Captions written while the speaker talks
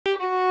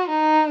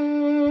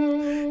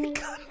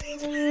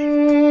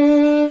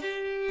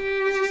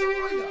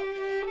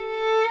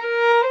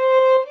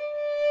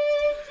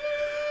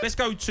Let's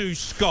go to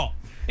Scott.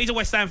 He's a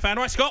West Ham fan,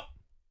 right, Scott?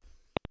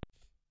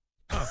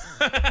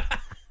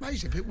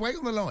 Amazing. But wait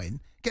on the line,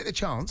 get the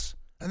chance,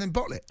 and then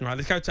bottle it. All right,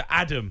 let's go to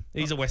Adam.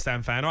 He's a West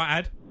Ham fan. All right,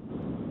 Ad?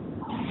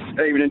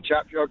 Evening,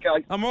 chaps. You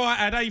okay? I'm all right,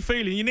 Ad. How you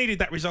feeling? You needed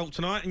that result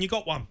tonight, and you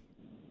got one.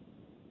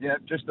 Yeah,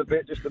 just a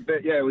bit.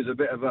 Yeah, it was a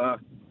bit of a...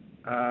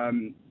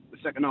 the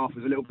second half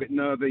was a little bit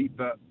nervy,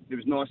 but it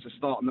was nice to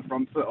start on the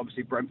front foot.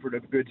 Obviously, Brentford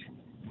have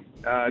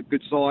a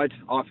good side.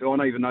 I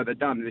know even though they're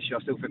down this year,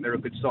 I still think they're a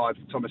good side.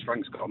 Thomas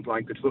Frank's got them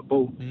playing good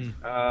football.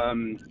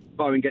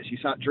 Bowen gets his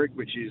hat-trick,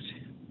 which is...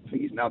 I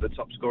think he's now the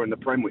top scorer in the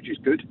Prem, which is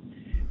good.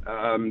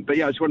 But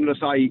yeah, I just wanted to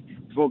say,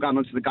 before going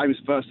on to the game,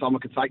 it's the first time I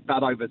could take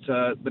Dad over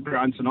to the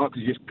ground tonight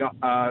because he just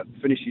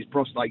finished his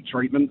prostate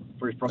treatment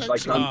for his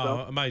prostate cancer.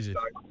 Oh, amazing. So,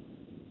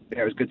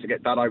 yeah, it was good to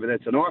get Dad over there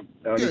tonight.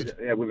 He's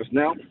with us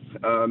now.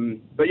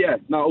 But yeah,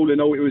 no, all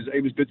in all,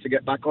 it was good to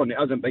get back on. It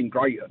hasn't been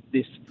great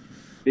this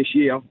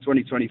year,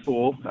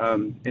 2024,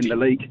 in the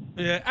league.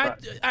 Yeah,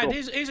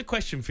 here's a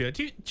question for you.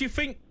 Do you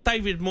think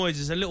David Moyes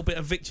is a little bit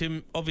a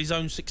victim of his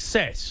own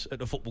success at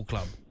the football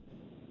club?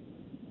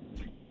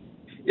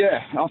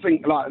 Yeah, I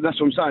think that's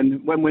what I'm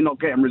saying. When we're not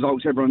getting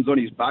results, everyone's on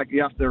his back.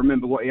 You have to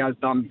remember what he has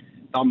done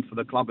for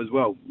the club as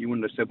well. You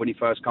wouldn't have said when he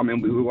first came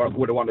in we would have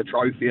won a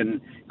trophy and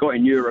got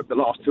in Europe the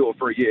last 2 or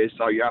 3 years.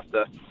 So you have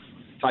to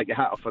take your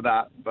hat off for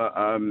that. But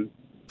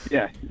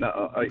yeah,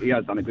 he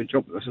has done a good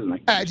job with us, hasn't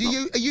he? Are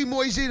you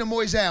Moyes in or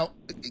Moyes out?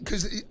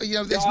 Because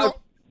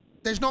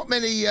there's not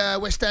many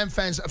West Ham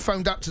fans that have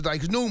phoned up today.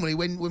 Because normally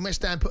when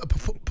West Ham put a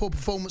poor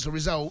performance or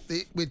result,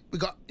 we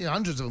got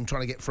hundreds of them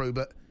trying to get through,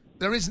 but.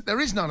 There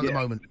is none at the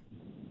moment.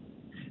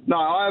 No,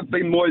 I have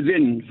been Moyes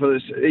in for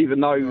this, even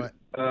though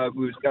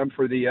we was going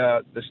through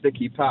the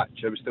sticky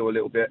patch. I was still a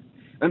little bit.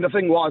 And the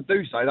thing, what I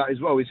do say that as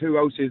well is who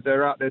else is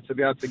there out there to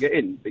be able to get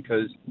in?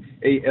 Because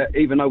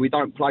even though we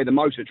don't play the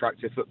most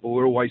attractive football,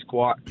 we're always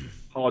quite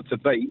hard to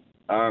beat,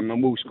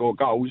 and we'll score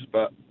goals.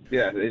 But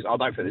yeah, I don't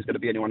think there's going to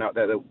be anyone out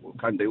there that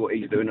can do what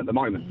he's doing at the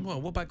moment. Well,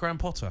 what about Graham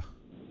Potter?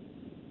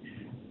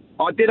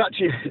 I did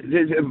actually.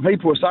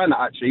 People were saying that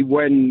actually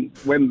when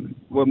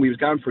we was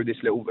going through this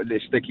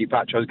sticky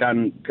patch. I was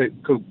going,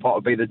 could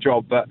Potter be the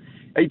job? But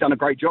he done a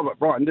great job at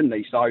Brighton, didn't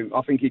he? So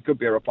I think he could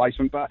be a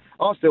replacement. But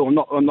I still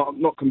am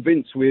not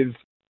convinced with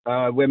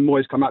when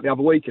Moyes come out the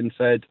other week and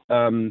said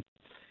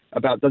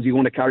about does he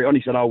want to carry on.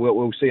 He said,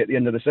 we'll see at the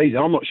end of the season.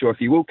 I'm not sure if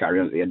he will carry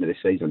on at the end of the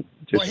season.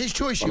 His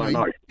choice, you mean?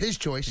 His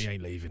choice. He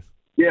ain't leaving.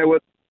 Yeah, well.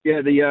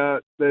 Yeah,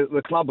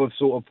 the club have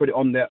sort of put it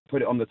on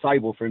the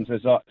table for him to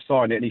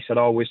sign it, and he said,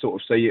 we'll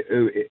sort of see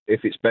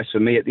if it's best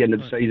for me at the end of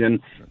the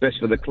season, best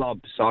for the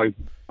club. So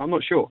I'm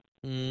not sure.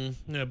 Yeah,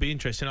 it'd be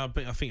interesting. I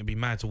think it'd be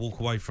mad to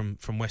walk away from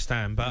West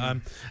Ham. But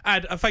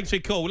Ad, thanks for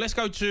your call. Let's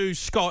go to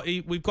Scott.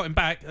 We've got him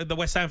back, the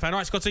West Ham fan.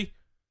 All right, Scotty?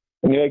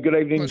 Yeah, good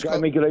evening,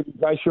 Jamie. Good evening,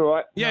 guys. You all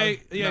right?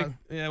 Yeah.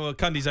 Well,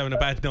 Cundy's having a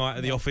bad night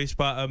at the office,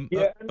 but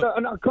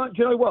and I can't.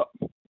 Do you know what?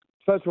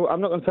 First of all,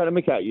 I'm not going to take a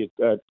mick out of you,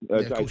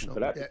 Jason, for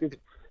that. Yeah.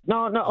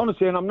 No,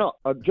 honestly, and I'm not.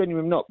 I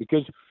genuinely am not,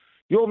 because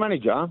your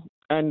manager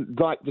and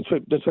like the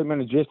two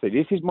managers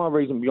yesterday, this is my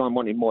reason behind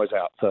wanting Moyes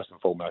out, first and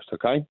foremost,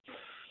 okay?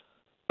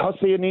 I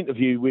see an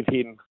interview with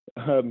him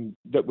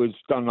that was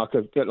done like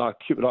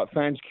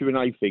fans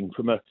Q&A thing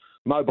from a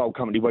mobile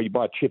company where you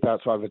buy a chip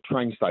outside of a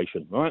train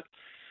station, right?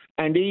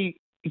 And he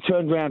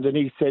turned around and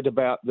he said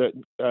about that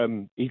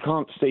he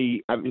can't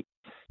see,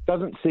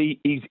 doesn't see,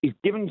 he's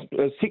given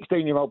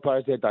 16-year-old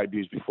players their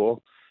debuts before,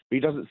 but he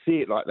doesn't see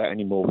it like that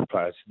anymore for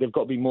players. They've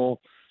got to be more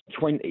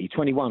 20,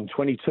 21,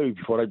 22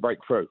 before they break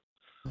through.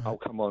 Oh,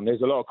 come on.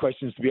 There's a lot of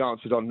questions to be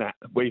answered on that.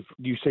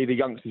 You see the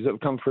youngsters that have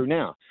come through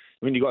now.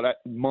 I mean, you've got that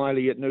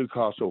Miley at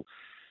Newcastle.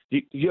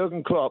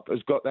 Jurgen Klopp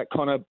has got that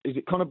is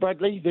it Conor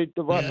Bradley,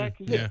 the right back,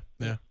 is it?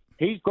 Yeah.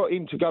 He's got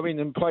him to go in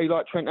and play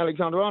like Trent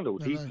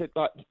Alexander-Arnold. He said,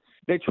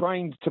 they're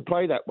trained to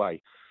play that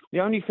way. The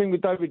only thing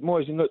with David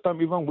Moyes, and look, don't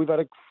be wrong, we've had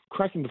a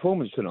cracking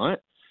performance tonight,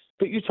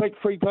 but you take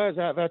 3 players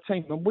out of our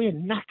team and we're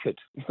knackered.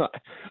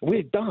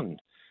 We're done.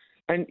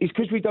 And it's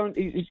because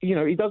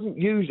he doesn't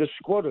use a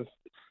squad of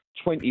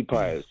 20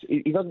 players.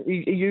 He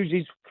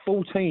uses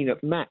 14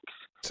 at max.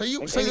 So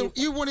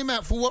you want him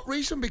out for what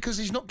reason? Because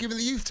he's not giving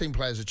the youth team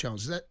players a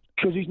chance, is that?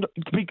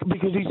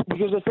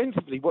 Because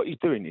offensively what he's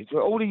doing is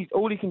all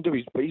he can do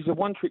is, but he's a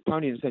one-trick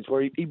pony in the sense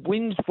where he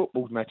wins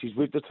football matches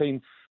with the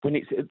team when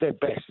it's at their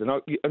best,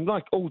 and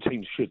like all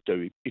teams should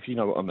do, if you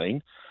know what I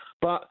mean.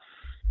 But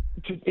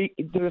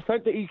the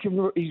fact that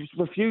he's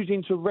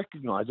refusing to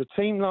recognise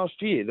a team last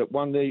year that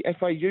won the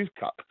FA Youth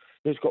Cup,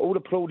 that's got all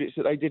the plaudits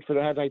that they did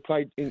for how they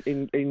played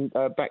in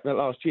back that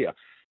last year.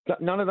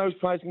 None of those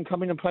players can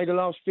come in and play the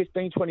last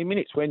 15, 20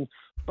 minutes when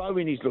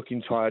Bowen is looking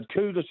tired,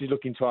 Kudus is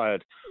looking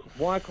tired.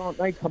 Why can't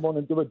they come on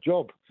and do a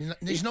job?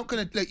 He's not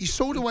going to... Look, you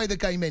saw the way the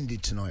game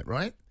ended tonight,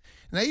 right?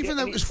 Now, even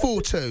though it was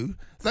 4-2,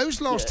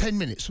 those last 10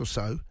 minutes or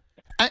so,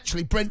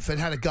 actually Brentford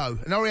had a go,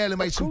 and Oriella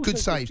made some good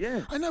saves.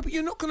 Yeah. I know, but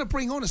you're not going to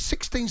bring on a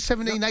 16,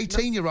 17,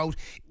 18-year-old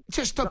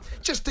just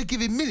to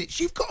give him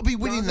minutes. You've got to be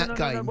winning that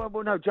game.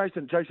 No,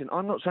 Jason,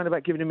 I'm not saying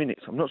about giving him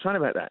minutes. I'm not saying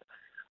about that.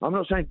 I'm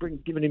not saying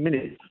giving him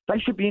minutes. They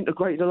should be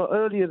integrated a lot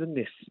earlier than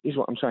this, is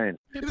what I'm saying.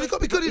 Yeah, but they've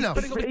got to be good enough.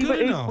 But they've got to be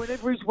good enough.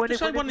 Whenever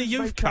won the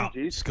Youth Cup,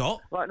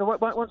 Scott. Right, no,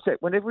 wait, one sec.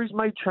 Whenever he's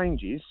made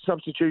changes,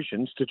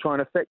 substitutions to try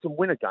and affect and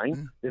win a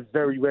game, they've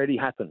very rarely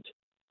happened.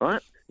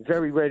 Right?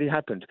 Very rarely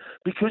happened.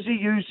 Because he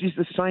uses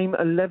the same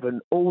 11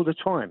 all the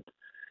time.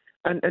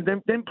 And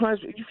then players.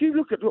 If you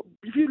look at the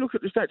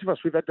stats of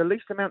us, we've had the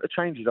least amount of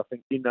changes. I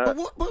think in. I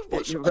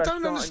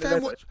don't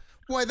understand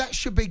why that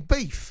should be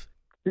beef.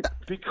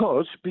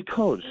 Because it's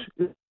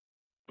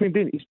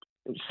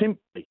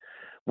simply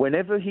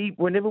whenever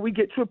we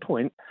get to a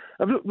point.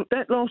 Look,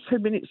 that last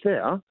 10 minutes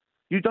there,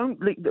 you don't.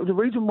 The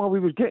reason why we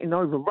were getting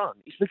overrun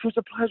is because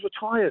the players were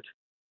tired.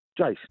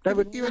 Jace,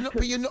 you're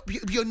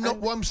not.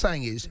 What I'm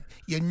saying is,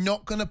 you're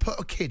not going to put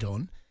a kid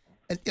on.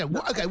 And,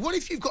 what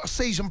if you've got a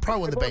seasoned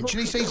pro on the bench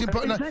and he sees him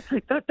putting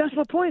exactly. That's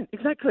my point.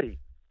 Exactly.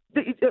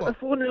 A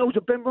 4-0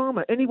 to Ben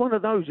Rama, any one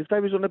of those, if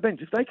they was on the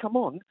bench, if they come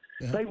on,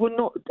 they were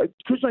not,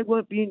 because they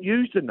weren't being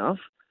used enough.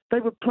 They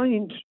were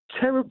playing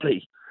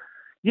terribly.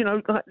 We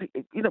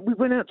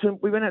went out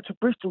to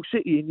Bristol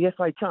City in the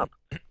FA Cup,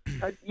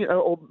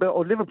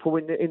 or Liverpool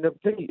in the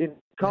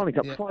Carling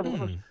Cup.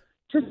 5-1.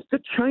 Just the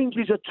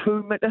changes are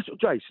too many. That's what,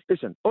 Jace,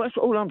 listen, that's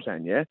all I'm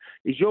saying,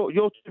 is your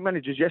two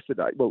managers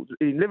yesterday,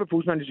 in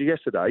Liverpool's manager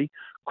yesterday,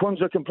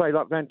 Kwanzaa can play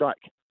like Van Dijk,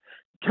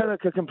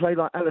 Kelleher can play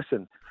like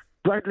Alisson,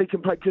 Bradley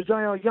can play, because they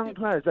are young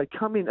players. They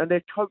come in and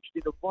they're coached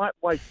in the right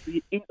way to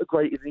be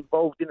integrated and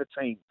involved in a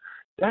team.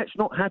 That's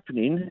not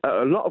happening at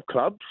a lot of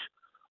clubs.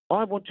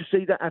 I want to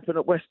see that happen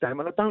at West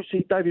Ham, and I don't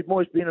see David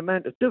Moyes being a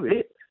man to do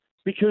it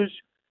because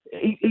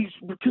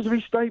of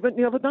his statement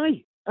the other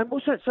day. And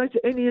what's that say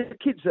to any of the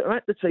kids that are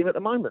at the team at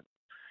the moment?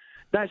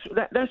 That's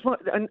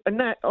what, and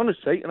that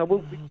honestly, and I will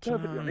be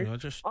perfectly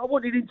honest. I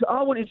wanted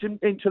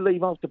him to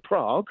leave after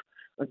Prague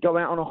and go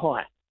out on a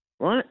high,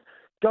 right?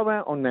 Go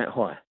out on that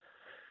high.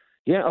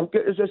 Yeah,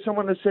 as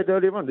someone has said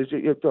earlier on, I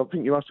think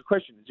you asked a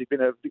question. Has he been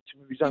a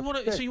victim of his own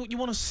success? So you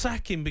want to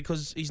sack him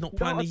because he's not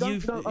playing the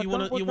youth? You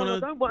want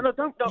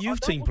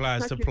youth team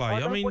players to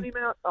play? I mean,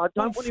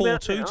 won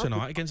 4-2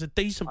 tonight against a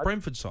decent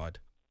Brentford side.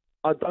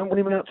 I don't want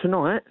him out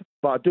tonight,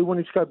 but I do want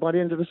him to go by the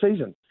end of the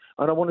season.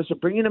 And I want us to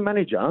bring in a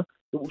manager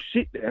that will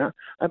sit there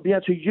and be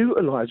able to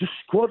utilise a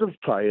squad of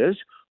players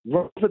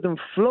rather than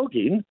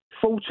flogging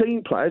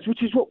 14 players,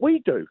 which is what we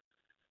do.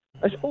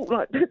 It's all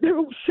they're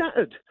all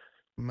shattered.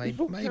 Maybe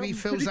he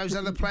feels those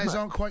other players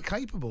aren't quite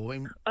capable.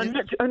 That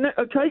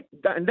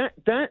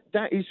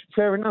is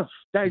fair enough.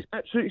 That is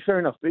absolutely fair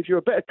enough. But if you're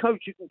a better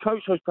coach, you can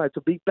coach those players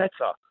to be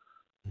better.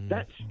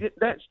 That's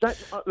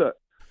look.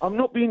 I'm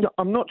not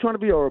trying to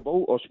be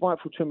horrible or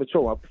spiteful to him at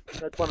all. I've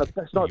had one of the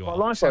best nights of my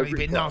life. So you've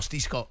been Nasty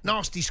Scott.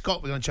 Nasty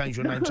Scott, we're going to change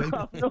your name to.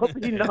 I'm not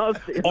being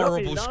nasty.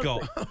 Horrible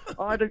Scott.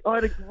 I had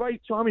a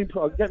great time in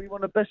Prague. Gave me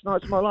one of the best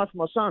nights of my life with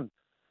my son.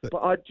 But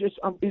I just...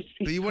 but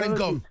you want him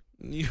gone?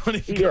 You want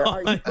him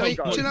gone? I mean,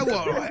 do you know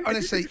what? Right?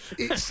 Honestly,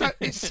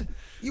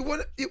 you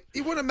want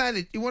a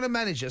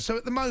manager. So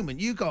at the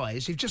moment, you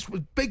guys, you've just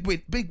big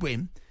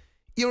win.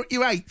 You're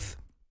 8th.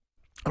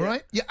 All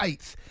right, you're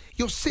 8th.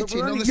 You're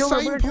sitting on the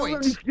same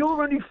points.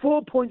 You're only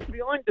 4 points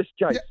behind us,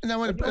 Jake. Yeah,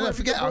 no,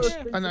 forget us.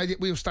 I know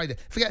we'll stay there.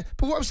 Forget.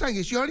 But what I'm saying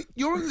is,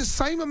 you're on the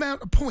same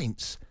amount of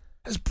points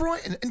as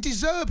Brighton, and De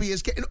Zerbi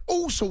is getting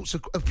all sorts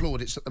of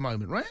plaudits at the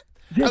moment, right?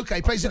 Yeah.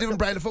 Okay, plays a different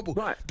brand of football.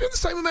 Right. Be on the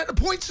same amount of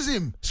points as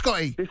him,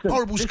 Scotty.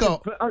 Horrible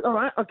Scott. All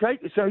right, okay.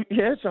 So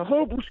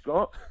horrible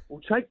Scott.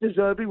 We'll take De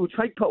Zerbi. We'll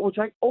take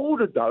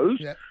all of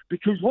those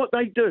because what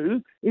they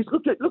do is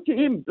look at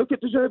him. Look at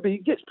De Zerbi. He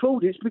gets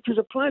plaudits because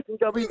a player can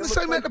go in the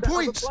same amount of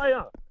points. But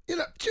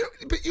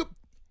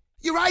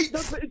you're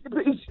 8th.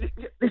 No,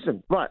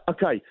 listen, right,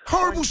 okay.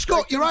 Horrible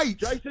Scott, you're 8th.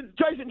 Jason,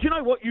 do you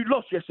know what? You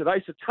lost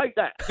yesterday, so take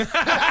that.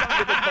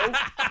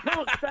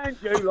 Can't stand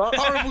you, lot.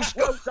 Horrible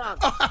Scott. Well done.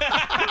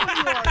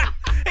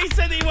 He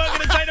said he weren't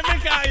going to take the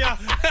mick out of you.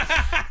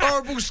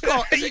 Horrible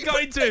Scott. You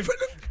got into him.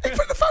 He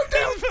put the phone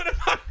down. He put the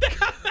phone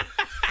down.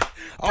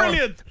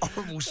 Brilliant.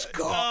 Horrible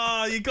Scott.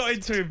 Oh, you got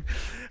into him.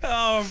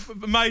 Oh,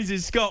 amazing,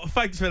 Scott.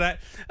 Thanks for that.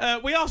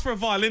 We asked for a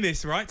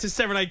violinist, right, to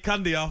serenade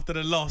Cundy after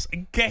the loss.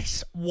 And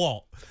guess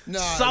what? No.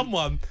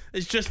 Someone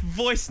has just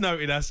voice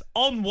noted us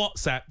on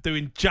WhatsApp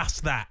doing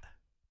just that.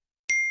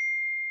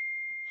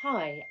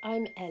 Hi,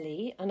 I'm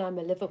Ellie, and I'm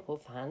a Liverpool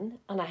fan,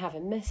 and I have a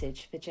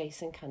message for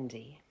Jason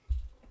Cundy.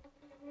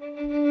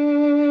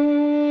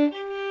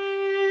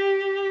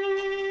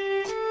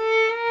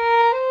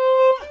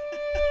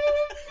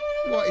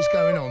 What is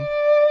going on?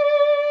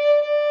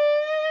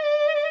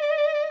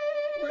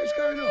 What is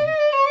going on?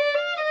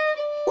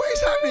 What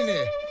is happening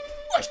here?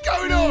 What's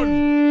going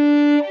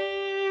on?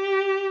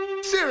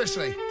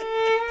 Seriously?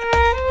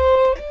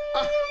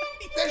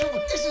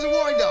 This is a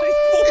wind-up.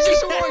 Is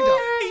this a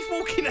wind-up? He's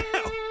walking out.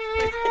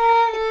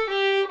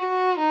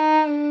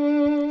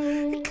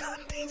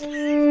 Is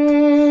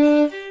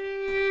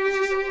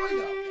this a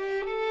wind-up?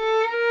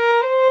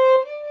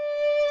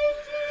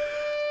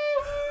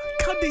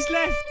 Cundy's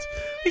left.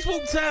 He's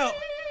walked out.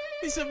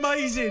 It's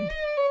amazing.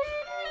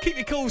 Keep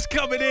your calls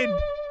coming in.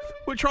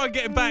 We'll try and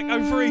get him back.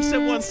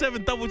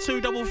 03717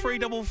 22 33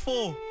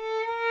 44.